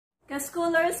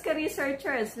Ka-schoolers,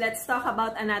 ka-researchers, let's talk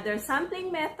about another sampling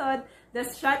method, the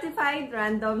stratified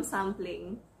random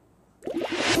sampling.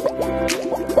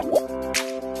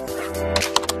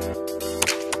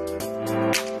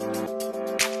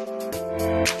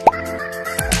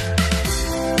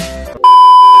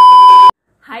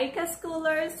 Hi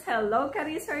ka-schoolers! Hello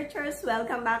ka-researchers!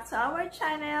 Welcome back to our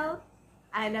channel,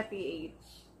 Anna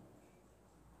PH.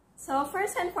 So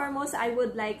first and foremost, I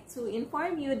would like to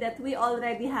inform you that we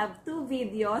already have 2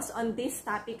 videos on this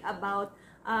topic about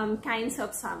kinds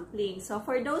of sampling. So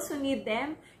for those who need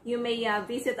them, you may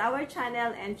visit our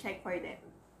channel and check for them.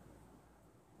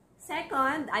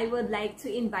 Second, I would like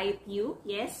to invite you,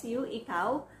 yes, you,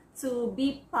 ikaw, to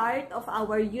be part of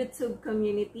our YouTube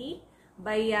community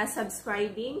by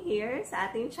subscribing here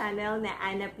sa ating channel na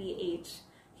Anna PH.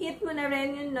 Hit mo na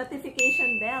rin yung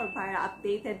notification bell para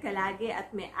updated ka lagi at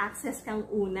may access kang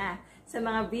una sa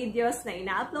mga videos na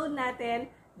ina-upload natin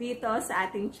dito sa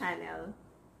ating channel.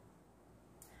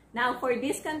 Now, for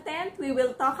this content, we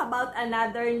will talk about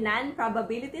another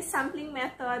non-probability sampling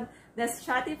method, the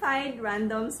stratified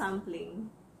random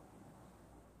sampling.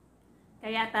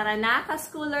 Kaya tara na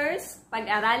ka-schoolers,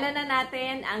 pag-aralan na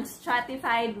natin ang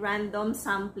stratified random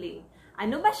sampling.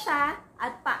 Ano ba siya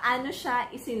at paano siya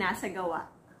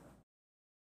isinasagawa?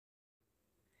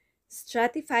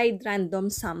 Stratified random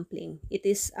sampling. It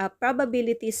is a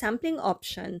probability sampling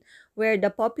option where the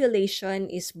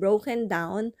population is broken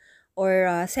down or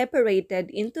separated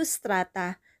into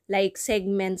strata like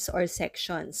segments or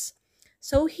sections.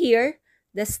 So here,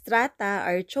 the strata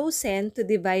are chosen to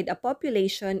divide a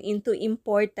population into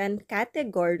important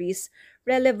categories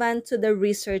relevant to the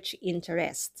research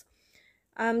interest.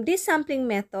 This sampling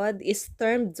method is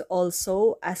termed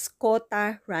also as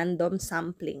quota random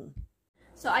sampling.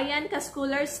 So ayan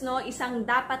ka-schoolers, no, isang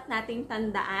dapat nating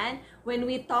tandaan when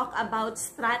we talk about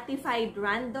stratified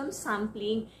random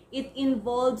sampling, it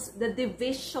involves the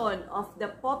division of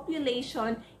the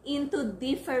population into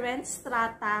different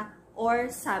strata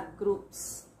or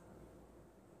subgroups.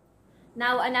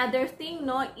 Now, another thing,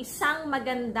 no, isang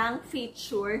magandang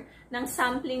feature ng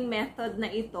sampling method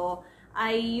na ito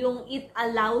ay yung it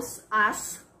allows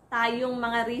us, tayong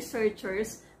mga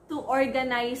researchers, to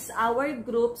organize our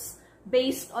groups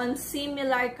based on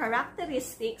similar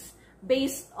characteristics,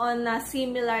 based on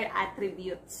similar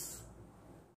attributes.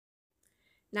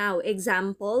 Now,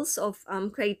 examples of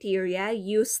criteria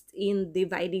used in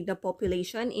dividing the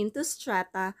population into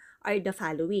strata are the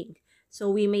following. So,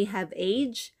 we may have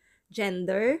age,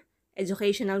 gender,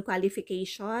 educational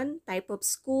qualification, type of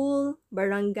school,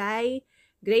 barangay,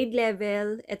 grade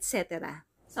level, etc.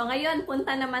 So ngayon,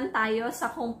 punta naman tayo sa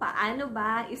kung paano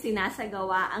ba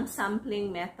isinasagawa ang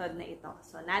sampling method na ito.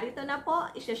 So narito na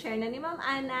po, i-share na ni Ma'am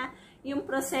Ana yung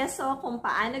proseso kung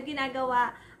paano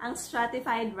ginagawa ang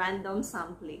stratified random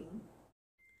sampling.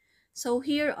 So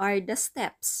here are the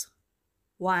steps.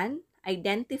 1.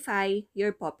 Identify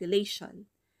your population.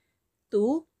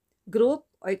 2. Group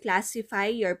or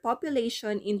classify your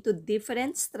population into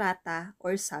different strata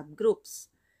or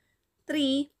subgroups.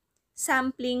 3.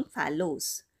 Sampling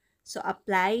follows. So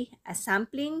apply a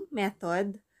sampling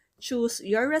method. Choose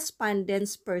your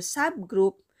respondents per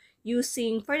subgroup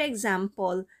using, for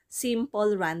example,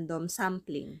 simple random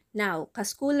sampling. Now,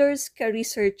 ka-schoolers,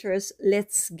 ka-researchers,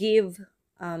 let's give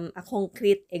a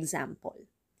concrete example.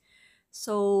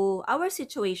 So, our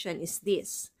situation is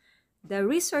this. The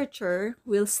researcher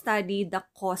will study the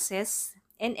causes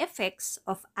and effects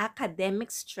of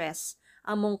academic stress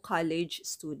among college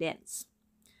students.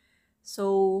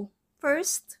 So,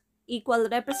 first, equal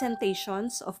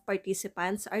representations of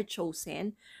participants are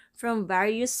chosen from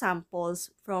various samples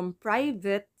from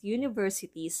private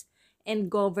universities and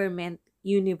government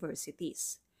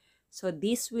universities. So,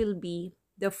 this will be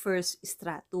the first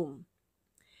stratum.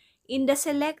 In the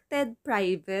selected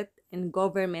private and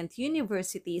government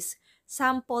universities,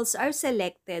 samples are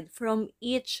selected from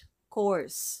each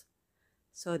course.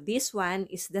 So, this one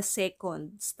is the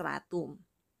second stratum.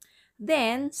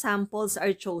 Then, samples are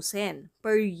chosen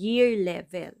per year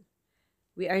level.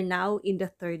 We are now in the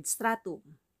third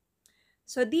stratum.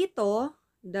 So, dito,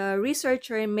 the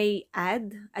researcher may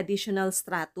add additional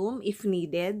stratum if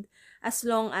needed as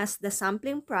long as the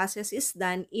sampling process is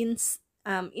done in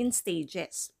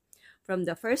stages, from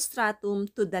the first stratum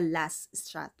to the last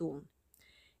stratum.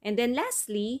 And then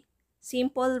lastly,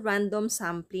 simple random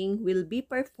sampling will be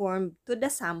performed to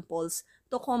the samples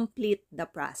to complete the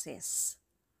process.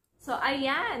 So,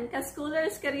 ayan,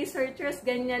 ka-schoolers, ka-researchers,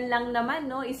 ganyan lang naman,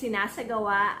 no,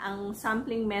 isinasagawa ang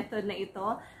sampling method na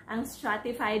ito, ang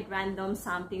Stratified Random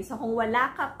Sampling. So, kung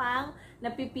wala ka pang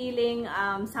napipiling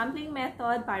sampling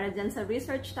method para dyan sa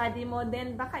research study mo,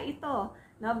 then baka ito,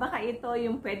 no, baka ito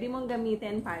yung pwede mong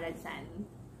gamitin para dyan.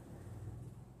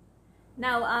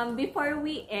 Now, before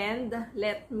we end,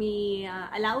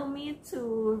 allow me to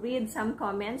read some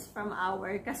comments from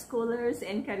our ka-schoolers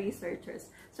and ka-researchers.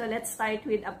 So, let's start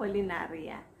with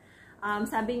Apolinaria.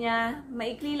 Sabi niya,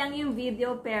 maikli lang yung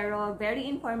video pero very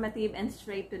informative and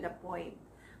straight to the point.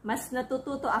 Mas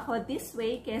natututo ako this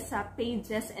way kesa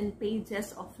pages and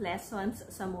pages of lessons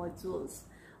sa modules.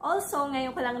 Also,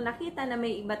 ngayon ko lang nakita na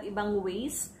may iba't ibang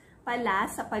ways pala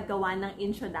sa paggawa ng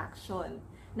introduction.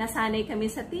 Nasanay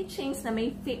kami sa teachings na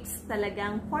may fixed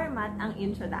talagang format ang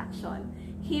introduction.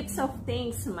 Heaps of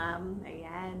thanks, ma'am.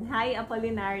 Ayan. Hi,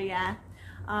 Apolinaria.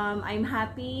 I'm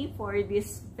happy for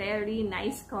this very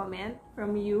nice comment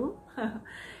from you.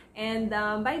 And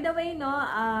by the way, no,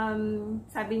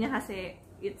 sabi niya kasi,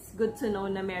 it's good to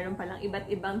know na meron palang iba't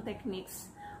ibang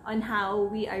techniques on how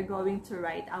we are going to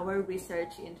write our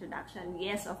research introduction.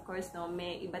 Yes, of course, no,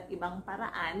 may iba't ibang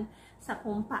paraan sa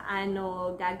kung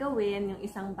paano gagawin yung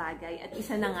isang bagay. At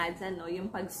isa na nga dyan, no,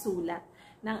 yung pagsulat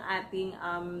ng ating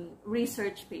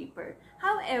research paper.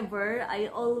 However, I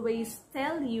always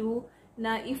tell you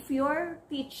na if your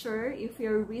teacher, if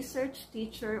your research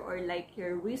teacher or like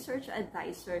your research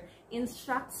advisor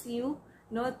instructs you,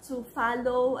 no, to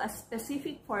follow a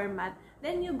specific format,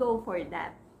 then you go for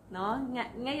that. No?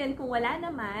 Ngayon, kung wala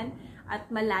naman at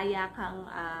malaya kang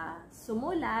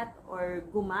sumulat or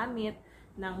gumamit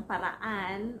ng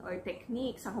paraan or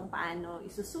technique sa kung paano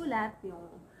isusulat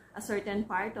yung a certain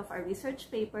part of our research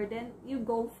paper, then you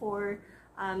go for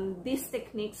these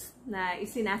techniques na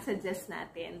isinasuggest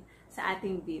natin sa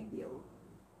ating video.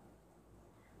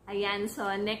 Ayan, so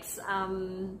next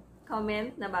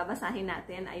comment na babasahin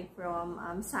natin ay from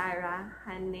Sarah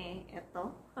Hane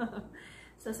ito.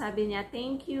 So, sabi niya,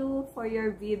 thank you for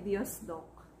your videos, Doc.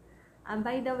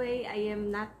 By the way, I am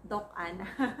not Doc Ana.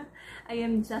 I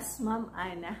am just Ma'am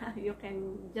Ana. You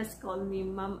can just call me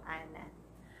Ma'am Ana.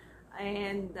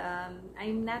 And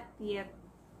I'm not yet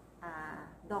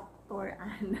Dr.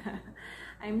 Ana.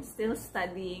 I'm still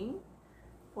studying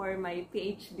for my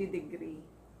PhD degree.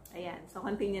 Ayan, so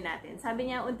continue natin. Sabi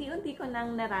niya, unti-unti ko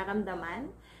nang nararamdaman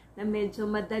na medyo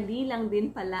madali lang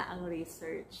din pala ang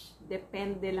research.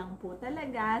 Depende lang po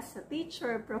talaga sa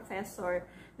teacher, professor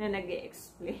na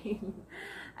nag-e-explain.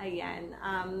 Ayan.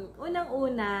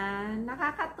 Unang-una,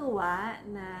 nakakatuwa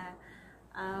na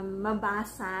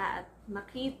mabasa at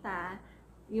makita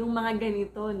yung mga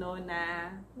ganito, no, na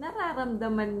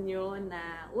nararamdaman nyo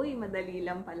na, uy, madali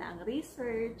lang pala ang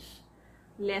research,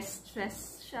 less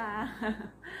stress siya.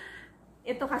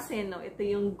 Ito kasi, no, ito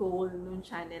yung goal ng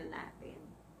channel natin.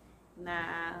 Na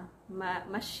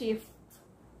ma-shift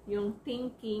yung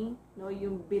thinking, no,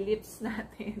 yung beliefs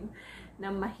natin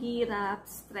na mahirap,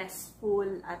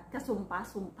 stressful, at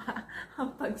kasumpa-sumpa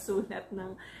ang pagsulat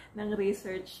ng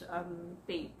research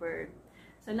paper.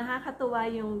 So, nakakatuwa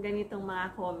yung ganitong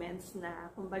mga comments na,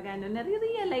 kumbaga, no,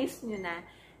 nare-realize nyo na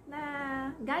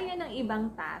gaya ng ibang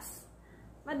task,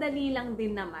 madali lang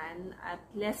din naman at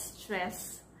less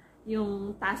stress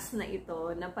yung task na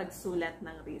ito na pagsulat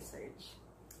ng research.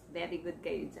 Very good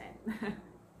kayo dyan.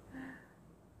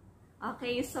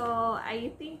 Okay, so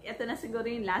I think ito na siguro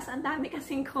yung last. Ang dami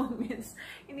kasing comments.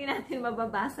 Hindi natin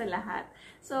mababasa lahat.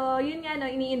 So, yun nga, no,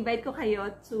 ini-invite ko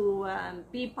kayo to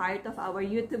be part of our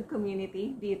YouTube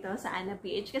community dito sa Ana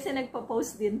PH kasi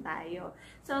nagpo-post din tayo.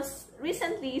 So,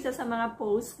 recently, isa sa mga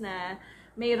post na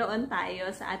mayroon tayo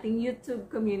sa ating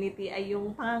YouTube community ay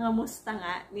yung pangangamusta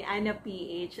nga ni Ana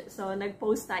PH. So,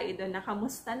 nag-post tayo doon na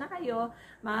kamusta na kayo,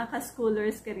 mga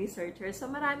ka-schoolers, ka-researchers.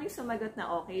 So, maraming sumagot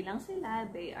na okay lang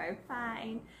sila, they are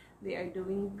fine, they are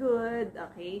doing good,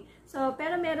 okay? So,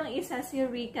 pero merong isa si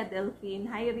Rica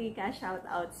Delphine. Hi Rica, shout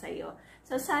out sa'yo.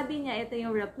 So, sabi niya, ito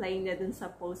yung reply niya dun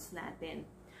sa post natin.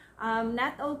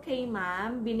 Not okay,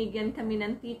 ma'am. Binigyan kami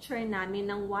ng teacher namin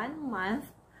ng 1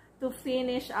 month to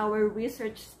finish our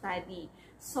research study.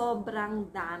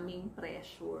 Sobrang daming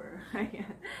pressure.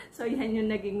 So, yan yung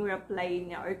naging reply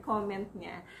niya or comment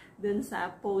niya dun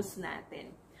sa post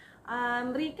natin.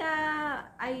 Rika,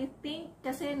 I think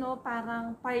kasi, no,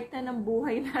 parang part na ng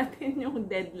buhay natin yung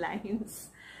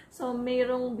deadlines. So,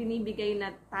 mayroong binibigay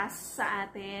na task sa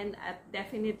atin at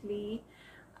definitely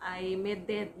ay may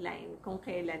deadline kung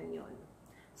kailan yun.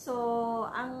 So,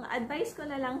 ang advice ko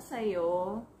na lang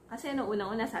sa'yo, kasi no,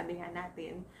 unang-una sabi nga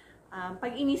natin,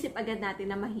 pag inisip agad natin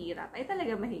na mahirap, ay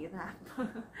talaga mahirap.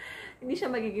 Hindi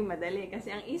siya magiging madali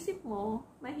kasi ang isip mo,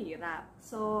 mahirap.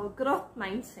 So, growth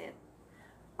mindset,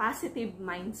 positive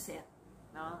mindset.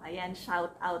 No? Ayan,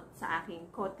 shout out sa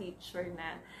aking co-teacher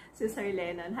na si Sir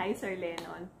Lennon. Hi, Sir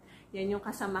Lennon. Yan yung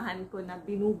kasamahan ko na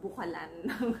binubukalan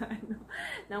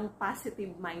ng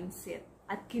positive mindset.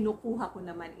 At kinukuha ko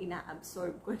naman,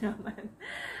 ina-absorb ko naman.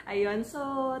 Ayun, so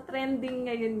trending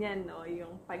ngayon yan, no?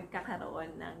 Yung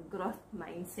pagkakaroon ng growth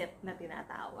mindset na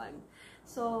tinatawag.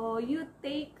 So, you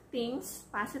take things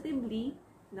positively,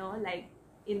 no? Like,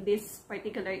 in this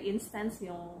particular instance,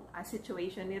 yung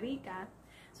situation ni Rika.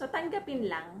 So, tanggapin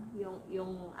lang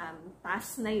yung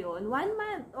task na yon. 1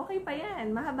 month, okay pa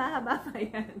yan. Mahaba-haba pa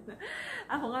yan.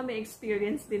 Ako nga may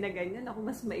experience din na ganyan. Ako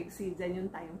mas ma-exceed dyan yung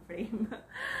time frame.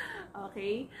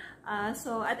 Okay?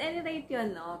 So, at any rate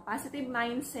yun, no? Positive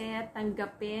mindset,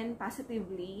 tanggapin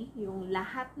positively yung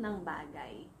lahat ng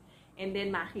bagay. And then,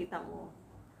 makita mo,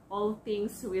 all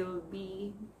things will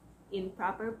be in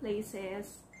proper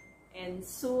places. And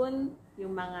soon,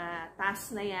 yung mga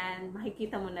task na yan,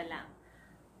 makikita mo na lang.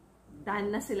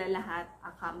 Done na sila lahat,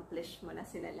 accomplish mo na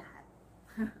sila lahat.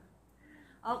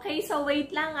 Okay, so wait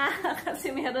lang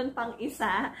kasi meron pang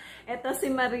isa. Ito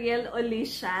si Mariel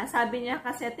Olicia. Sabi niya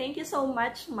kasi, thank you so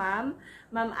much, Ma'am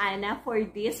Ana, for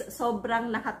this.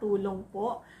 Sobrang nakatulong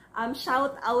po.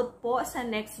 Shout out po sa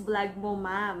next vlog mo,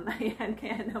 Ma'am. Ayan,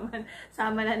 kaya naman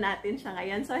sama na natin siya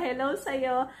ngayon. So, hello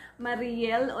sa'yo,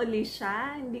 Mariel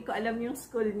Olicia. Hindi ko alam yung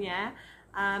school niya.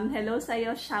 Hello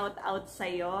sa'yo, shout out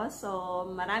sa'yo. So,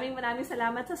 maraming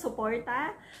salamat sa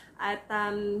suporta. At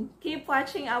keep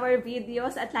watching our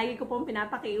videos. At lagi ko pong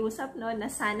pinapakiusap, no,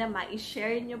 na sana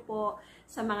ma-share nyo po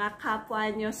sa mga kapwa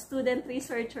nyo, student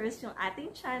researchers, yung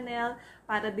ating channel.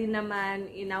 Para din naman,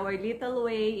 in our little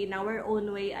way, in our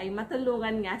own way, ay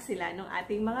matulungan nga sila ng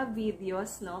ating mga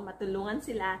videos, no? Matulungan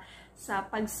sila sa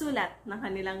pagsulat ng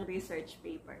kanilang research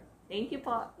paper. Thank you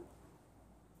po.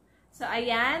 So,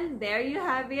 ayan, there you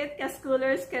have it,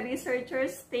 ka-schoolers,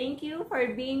 ka-researchers. Thank you for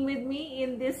being with me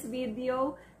in this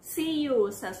video. See you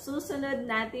sa susunod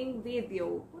nating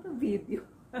video. Puro video.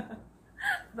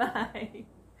 Bye!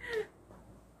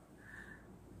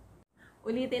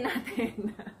 Ulitin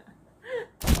natin.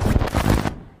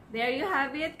 There you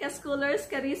have it, ka-schoolers,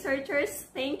 ka-researchers.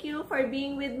 Thank you for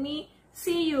being with me.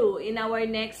 See you in our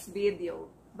next video.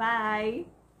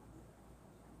 Bye!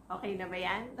 Okay na ba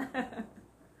yan?